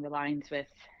so along the lines with,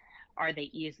 are they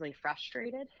easily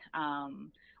frustrated,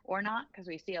 or not? Because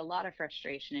we see a lot of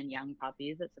frustration in young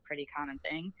puppies. It's a pretty common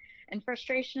thing. And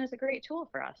frustration is a great tool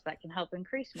for us that can help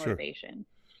increase Sure. motivation.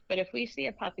 But if we see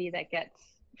a puppy that gets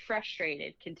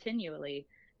frustrated continually,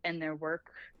 and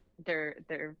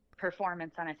their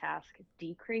performance on a task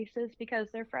decreases because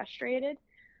they're frustrated,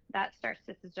 that starts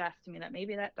to suggest to me that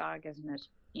maybe that dog isn't as,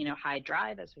 high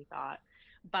drive as we thought,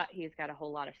 but he's got a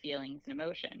whole lot of feelings and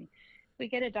emotion. If we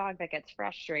get a dog that gets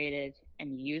frustrated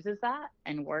and uses that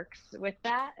and works with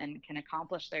that and can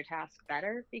accomplish their task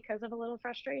better because of a little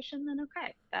frustration, then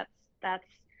okay, that's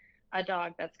a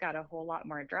dog that's got a whole lot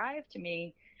more drive to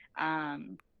me,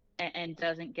 and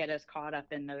doesn't get as caught up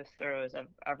in those throes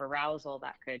of arousal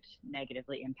that could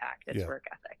negatively impact its Yeah. work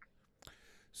ethic.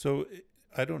 So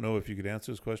I don't know if you could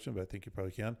answer this question, but I think you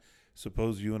probably can.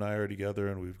 Suppose you and I are together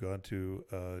and we've gone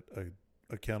to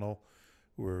a kennel.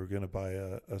 We're going to buy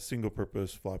a single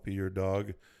purpose floppy eared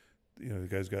dog. The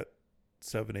guy's got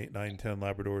 7, 8, 9, 10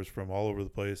 Labradors from all over the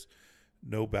place,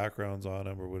 no backgrounds on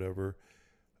them or whatever.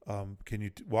 Can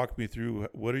you walk me through,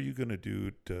 what are you going to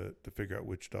do to figure out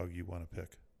which dog you want to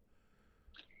pick?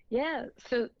 Yeah.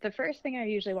 So the first thing I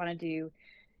usually want to do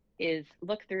is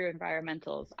look through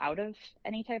environmentals out of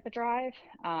any type of drive.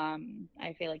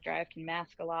 I feel like drive can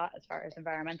mask a lot as far as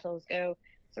environmentals go.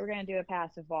 So we're going to do a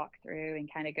passive walkthrough and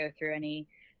kind of go through any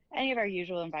of our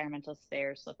usual environmental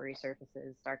stairs, slippery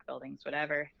surfaces, dark buildings,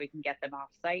 whatever. If we can get them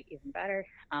off site, even better.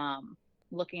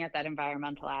 Looking at that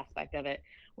environmental aspect of it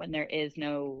when there is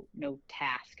no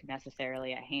task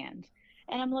necessarily at hand.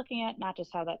 And I'm looking at not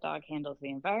just how that dog handles the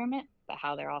environment, but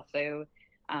how they're also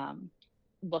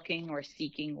looking or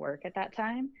seeking work at that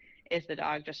time. Is the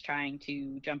dog just trying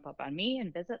to jump up on me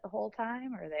and visit the whole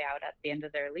time? Or are they out at the end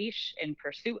of their leash in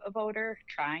pursuit of odor,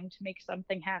 trying to make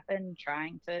something happen,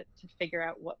 trying to figure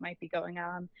out what might be going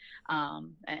on,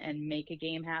 and make a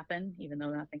game happen, even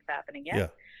though nothing's happening yet? Yeah.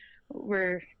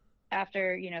 We're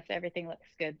after, if everything looks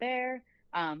good there.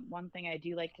 One thing I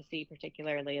do like to see,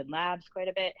 particularly in labs quite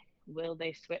a bit, will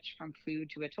they switch from food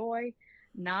to a toy?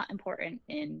 Not important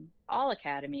in all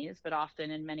academies, but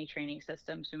often in many training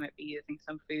systems, we might be using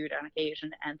some food on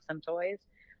occasion and some toys.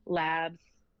 Labs,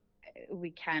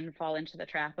 we can fall into the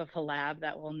trap of a lab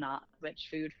that will not switch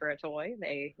food for a toy.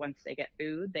 Once they get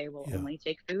food, they will Yeah. only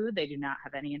take food. They do not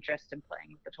have any interest in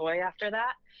playing with the toy after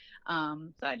that.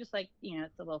 So I just like,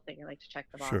 it's a little thing I like to check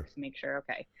the box Sure. and make sure,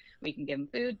 okay, we can give them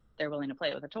food. They're willing to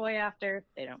play with a toy after.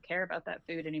 They don't care about that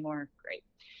food anymore. Great.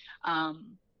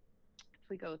 If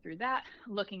we go through that,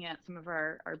 looking at some of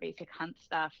our basic hunt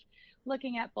stuff,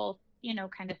 looking at both,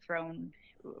 kind of thrown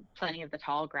plenty of the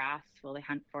tall grass. Will they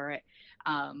hunt for it?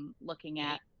 Looking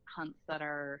at hunts that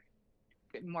are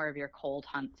more of your cold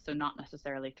hunts, so not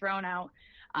necessarily thrown out,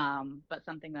 but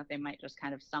something that they might just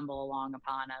kind of stumble along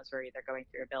upon as we're either going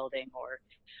through a building or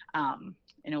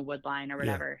in a wood line or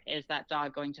whatever. Yeah. Is that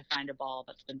dog going to find a ball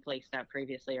that's been placed out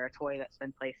previously or a toy that's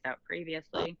been placed out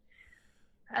previously?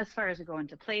 As far as we go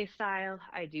into play style,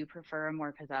 I do prefer a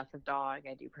more possessive dog.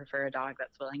 I do prefer a dog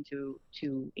that's willing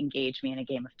to engage me in a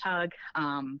game of tug.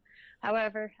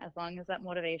 However, as long as that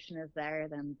motivation is there,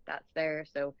 then that's there.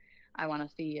 So I want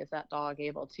to see, is that dog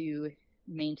able to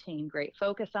maintain great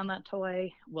focus on that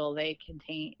toy? Will they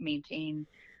maintain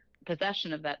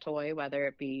possession of that toy, whether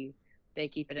it be they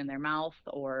keep it in their mouth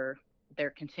or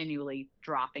they're continually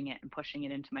dropping it and pushing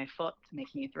it into my foot to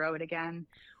make me throw it again?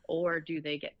 Or do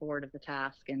they get bored of the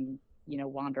task and,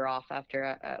 wander off after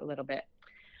a little bit?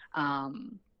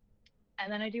 And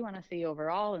then I do want to see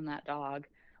overall in that dog,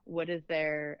 what is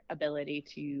their ability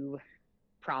to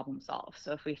problem solve?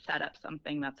 So if we set up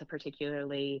something that's a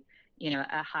particularly,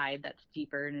 a hide that's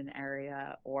deeper in an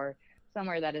area or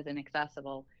somewhere that is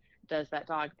inaccessible, does that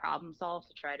dog problem solve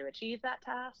to try to achieve that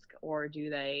task? Or do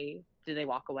they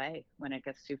walk away when it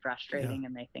gets too frustrating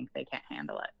and they think they can't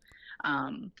handle it?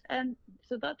 And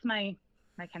so that's my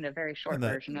my kind of very short And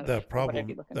version of that what I'd problem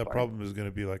be looking that for. problem is going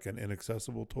to be like an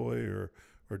inaccessible toy or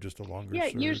just a longer Yeah,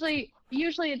 search.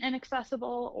 usually an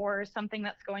inaccessible or something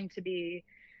that's going to be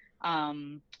a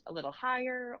little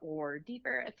higher or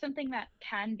deeper. It's something that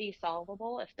can be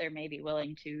solvable if they're maybe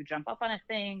willing to jump up on a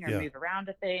thing or Yeah. move around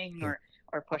a thing Yeah.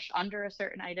 or push under a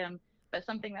certain item, but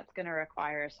something that's going to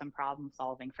require some problem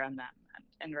solving from them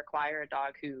and require a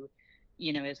dog who,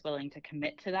 is willing to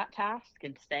commit to that task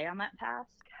and stay on that task.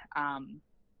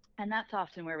 And that's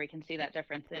often where we can see that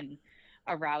difference in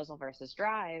arousal versus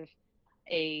drive.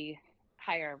 A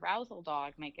higher arousal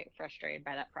dog might get frustrated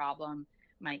by that problem,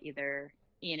 might either,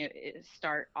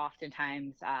 start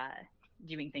oftentimes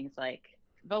doing things like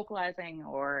vocalizing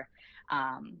or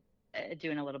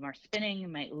doing a little more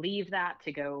spinning, might leave that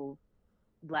to go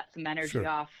let some energy Sure.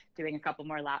 off, doing a couple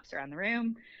more laps around the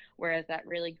room. Whereas that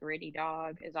really gritty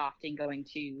dog is often going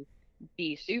to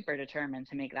be super determined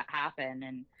to make that happen.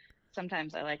 And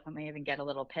sometimes I like when they even get a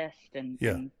little pissed and,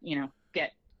 Yeah.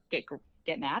 get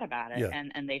get mad about it, Yeah.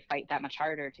 and they fight that much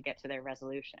harder to get to their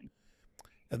resolution.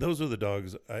 And those are the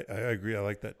dogs. I agree. I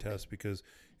like that test because,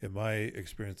 in my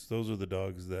experience, those are the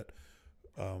dogs that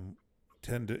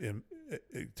tend to.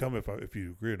 Tell me if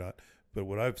you agree or not. But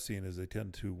what I've seen is they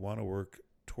tend to want to work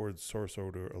towards source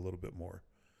order a little bit more.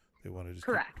 They want to just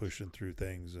keep pushing through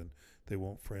things, and they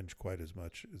won't fringe quite as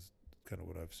much. Is kind of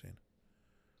what I've seen.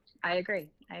 I agree.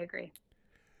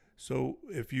 So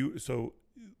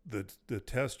the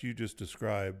test you just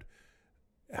described,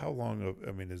 how long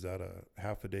is that a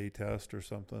half a day test or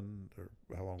something, or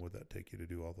how long would that take you to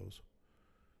do all those?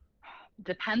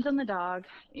 Depends on the dog.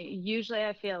 Usually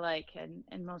I feel like,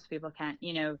 and most people can't,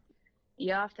 you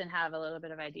often have a little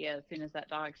bit of idea as soon as that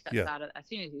dog steps out of, as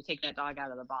soon as you take that dog out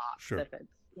of the box, Sure. if it's,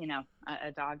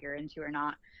 a dog you're into or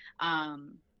not.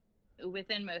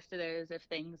 Within most of those, if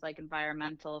things like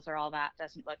environmentals or all that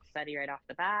doesn't look steady right off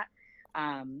the bat,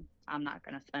 I'm not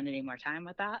going to spend any more time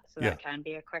with that. So that can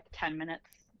be a quick 10 minutes,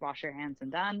 wash your hands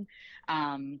and done.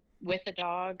 With the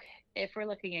dog, if we're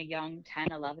looking at a young 10,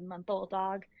 11-month-old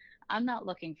dog, I'm not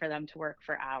looking for them to work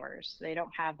for hours. They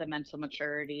don't have the mental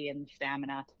maturity and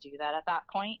stamina to do that at that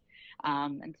point.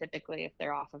 And typically, if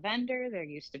they're off a vendor, they're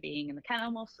used to being in the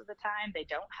kennel most of the time. They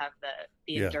don't have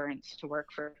the endurance to work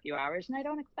for a few hours, and I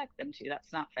don't expect them to.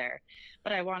 That's not fair.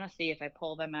 But I want to see if I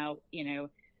pull them out,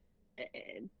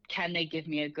 can they give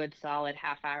me a good solid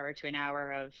half hour to an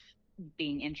hour of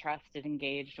being interested,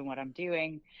 engaged in what I'm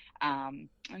doing. And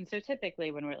so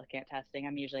typically when we're looking at testing,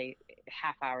 I'm usually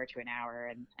half hour to an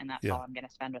hour, and that's all I'm going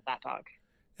to spend with that dog.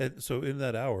 And so in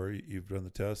that hour, you've done the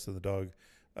test, and the dog,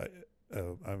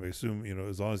 I assume,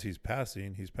 as long as he's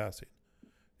passing, he's passing.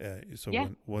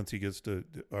 Once he gets to,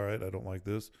 all right, I don't like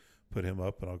this, put him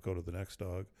up and I'll go to the next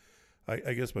dog.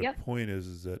 I guess my point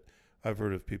is that I've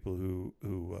heard of people who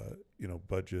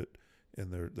budget in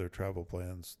their travel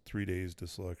plans 3 days to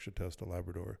selection test a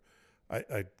Labrador.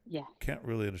 I can't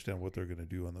really understand what they're going to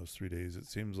do on those 3 days. It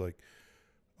seems like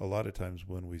a lot of times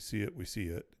when we see it, we see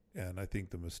it. And I think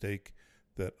the mistake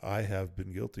that I have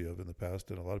been guilty of in the past,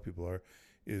 and a lot of people are,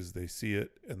 is they see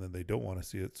it and then they don't want to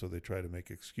see it. So they try to make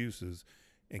excuses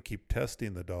and keep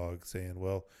testing the dog, saying,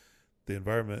 well, the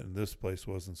environment in this place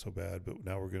wasn't so bad, but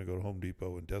now we're going to go to Home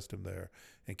Depot and test him there,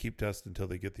 and keep testing until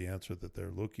they get the answer that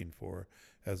they're looking for,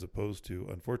 as opposed to,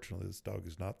 unfortunately, this dog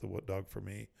is not the dog for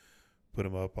me. Put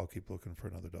him up. I'll keep looking for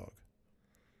another dog.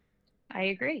 I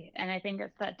agree. And I think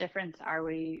it's that difference. Are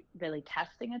we really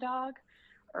testing a dog,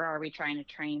 or are we trying to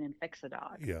train and fix a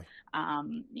dog? Yeah.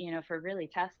 If we're really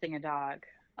testing a dog,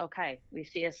 okay, we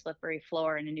see a slippery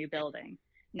floor in a new building.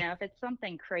 Now, if it's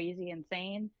something crazy,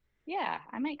 insane,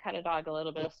 I might cut a dog a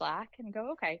little bit of slack and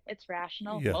go, okay, it's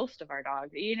rational. Yeah. Most of our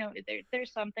dogs,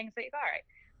 there's some things that, all right,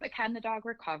 but can the dog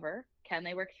recover? Can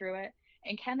they work through it?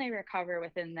 And can they recover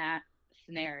within that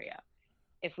scenario?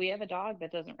 If we have a dog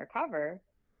that doesn't recover,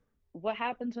 what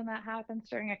happens when that happens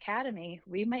during academy?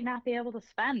 We might not be able to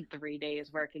spend 3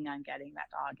 days working on getting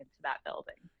that dog into that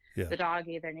building. Yeah. The dog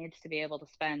either needs to be able to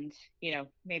spend,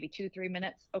 maybe 2-3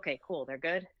 minutes. Okay, cool. They're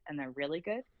good. And they're really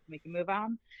good. We can move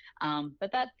on.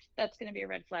 But that's going to be a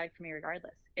red flag for me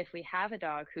regardless. If we have a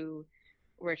dog who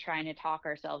we're trying to talk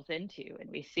ourselves into, and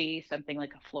we see something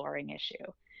like a flooring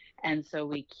issue, and so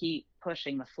we keep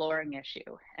pushing the flooring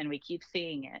issue and we keep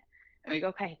seeing it, and we go,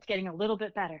 okay, it's getting a little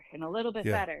bit better and a little bit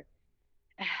better.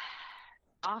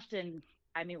 Often,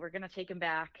 we're going to take them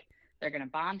back. They're going to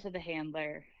bond to the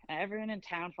handler. Everyone in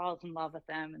town falls in love with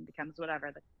them and becomes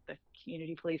whatever, the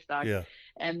community police dog. Yeah.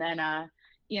 And then,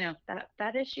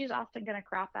 that issue is often going to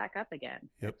crop back up again.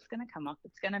 Yep. It's going to come up.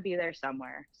 It's going to be there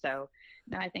somewhere. So,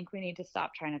 no, I think we need to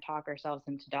stop trying to talk ourselves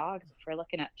into dogs. If we're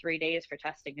looking at 3 days for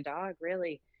testing a dog,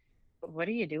 really, what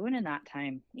are you doing in that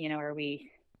time? Are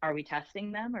we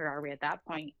testing them, or are we at that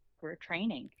point we're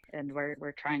training and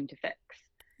we're trying to fix?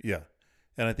 Yeah.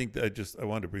 And I think that I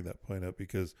wanted to bring that point up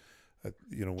because,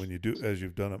 when you do, as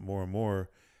you've done it more and more,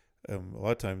 a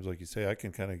lot of times, like you say, I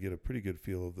can kind of get a pretty good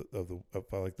feel of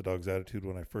I like the dog's attitude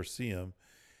when I first see him,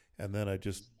 and then I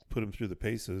just put him through the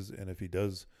paces. And if he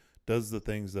does the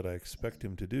things that I expect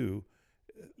him to do,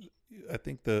 I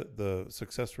think the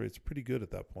success rate's pretty good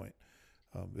at that point.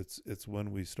 It's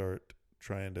when we start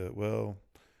trying to, well,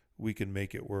 we can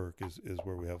make it work is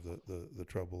where we have the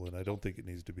trouble. And I don't think it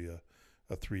needs to be a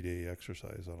 3-day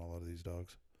exercise on a lot of these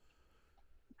dogs.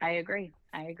 I agree.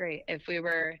 If we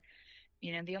were,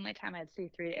 the only time I'd see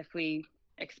if we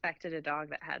expected a dog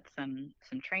that had some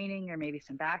training or maybe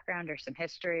some background or some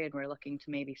history, and we're looking to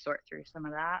maybe sort through some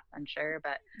of that, I'm sure.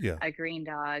 But yeah, a green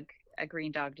dog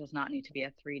does not need to be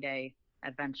a 3-day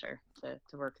adventure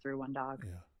to work through one dog.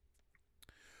 Yeah.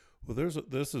 Well,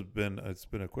 it's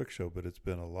been a quick show, but it's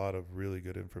been a lot of really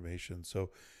good information. So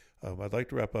I'd like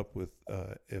to wrap up with,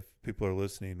 if people are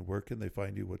listening, where can they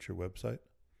find you? What's your website?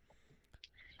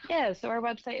 Yeah, so our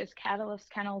website is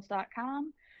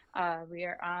catalystkennels.com. We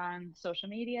are on social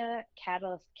media.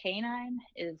 Catalyst Canine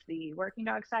is the working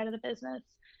dog side of the business.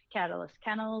 Catalyst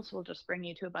Kennels will just bring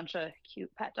you to a bunch of cute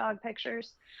pet dog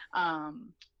pictures.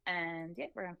 And yeah,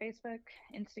 we're on Facebook,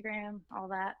 Instagram, all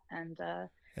that. And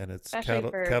it's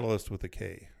Catalyst with a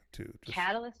K too.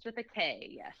 Catalyst with a K,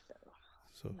 yes.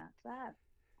 So that's that.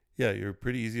 Yeah, you're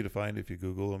pretty easy to find if you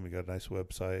Google them. We got a nice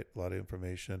website, a lot of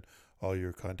information. All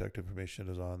your contact information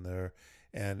is on there.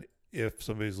 And if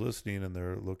somebody's listening and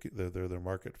they're their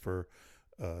market for,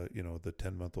 the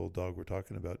 10-month-old dog we're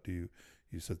talking about, you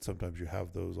said sometimes you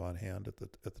have those on hand at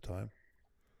the time?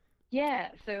 Yeah,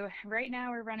 so right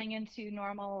now we're running into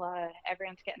normal,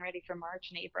 everyone's getting ready for March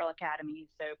and April academies.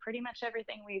 So pretty much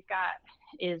everything we've got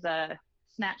is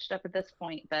snatched up at this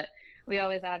point, but we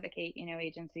always advocate,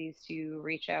 agencies to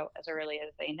reach out as early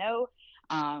as they know.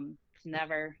 It's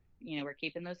never, we're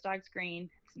keeping those dogs green.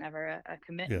 It's never a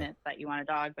commitment that you want a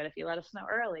dog, but if you let us know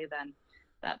early, then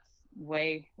that's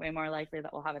way more likely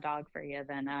that we'll have a dog for you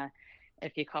than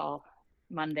if you call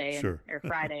Monday or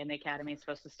Friday and the academy is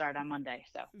supposed to start on Monday.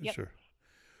 So yep. Sure.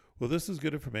 Well, this is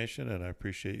good information, and I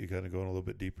appreciate you kind of going a little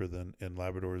bit deeper in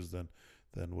Labradors than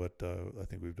what I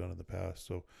think we've done in the past.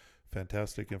 So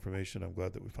fantastic information. I'm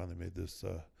glad that we finally made this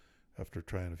after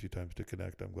trying a few times to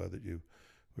connect. I'm glad that we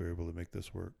were able to make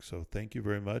this work. So thank you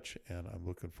very much, and I'm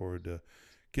looking forward to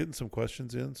getting some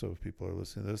questions in. So if people are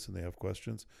listening to this and they have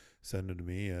questions, send them to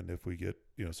me, and if we get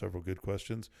several good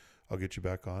questions, I'll get you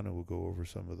back on and we'll go over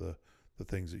some of the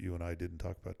things that you and I didn't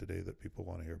talk about today that people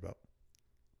want to hear about.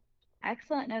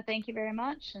 Excellent. No, thank you very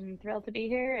much, and thrilled to be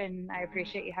here, and I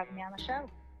appreciate you having me on the show.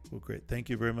 Well, great. Thank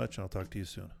you very much, and I'll talk to you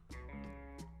soon.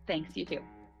 Thanks, you too.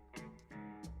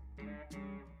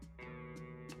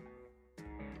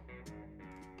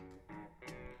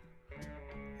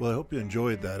 Well, I hope you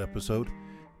enjoyed that episode.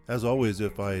 As always,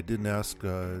 if I didn't ask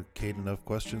Kate enough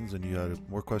questions and you had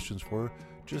more questions for her,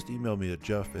 just email me at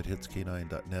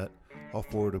jeff@hitscanine.net. I'll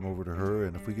forward them over to her,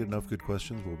 and if we get enough good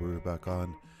questions, we'll bring her back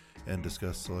on and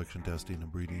discuss selection testing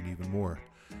and breeding even more.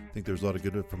 I think there's a lot of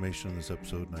good information in this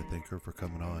episode, and I thank her for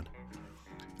coming on.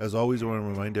 As always, I want to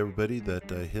remind everybody that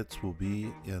HITS will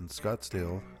be in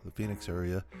Scottsdale, the Phoenix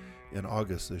area, in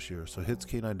August this year. So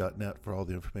hitscanine.net for all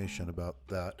the information about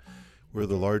that. We're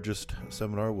the largest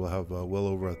seminar. We'll have well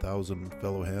over 1,000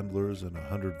 fellow handlers and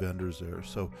 100 vendors there.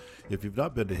 So if you've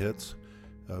not been to HITS,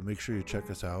 make sure you check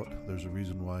us out. There's a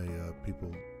reason why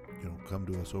people come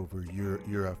to us over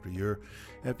year after year.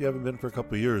 And if you haven't been for a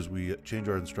couple of years, we change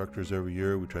our instructors every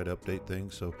year. We try to update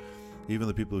things. So even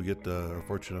the people who are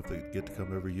fortunate enough to get to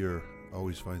come every year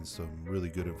always find some really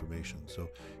good information. So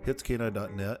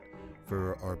hitscanine.net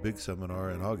for our big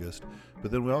seminar in August.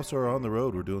 But then we also are on the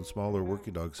road. We're doing smaller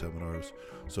working dog seminars.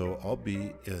 So I'll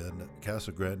be in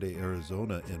Casa Grande,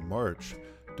 Arizona in March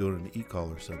doing an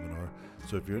e-collar seminar.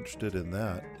 So if you're interested in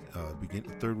that,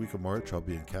 third week of March, I'll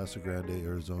be in Casa Grande,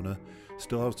 Arizona.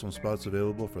 Still have some spots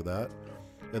available for that.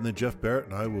 And then Jeff Barrett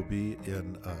and I will be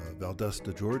in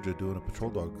Valdosta, Georgia, doing a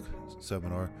patrol dog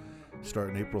seminar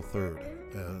starting April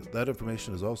 3rd. That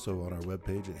information is also on our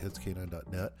webpage at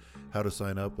hitscanine.net, how to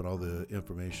sign up and all the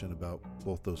information about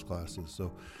both those classes.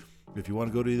 So if you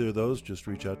want to go to either of those, just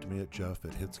reach out to me at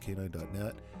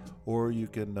jeff@hitscanine.net, or you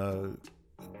can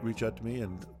reach out to me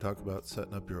and talk about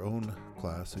setting up your own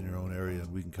class in your own area,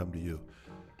 and we can come to you.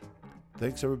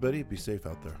 Thanks, everybody. Be safe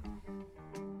out there.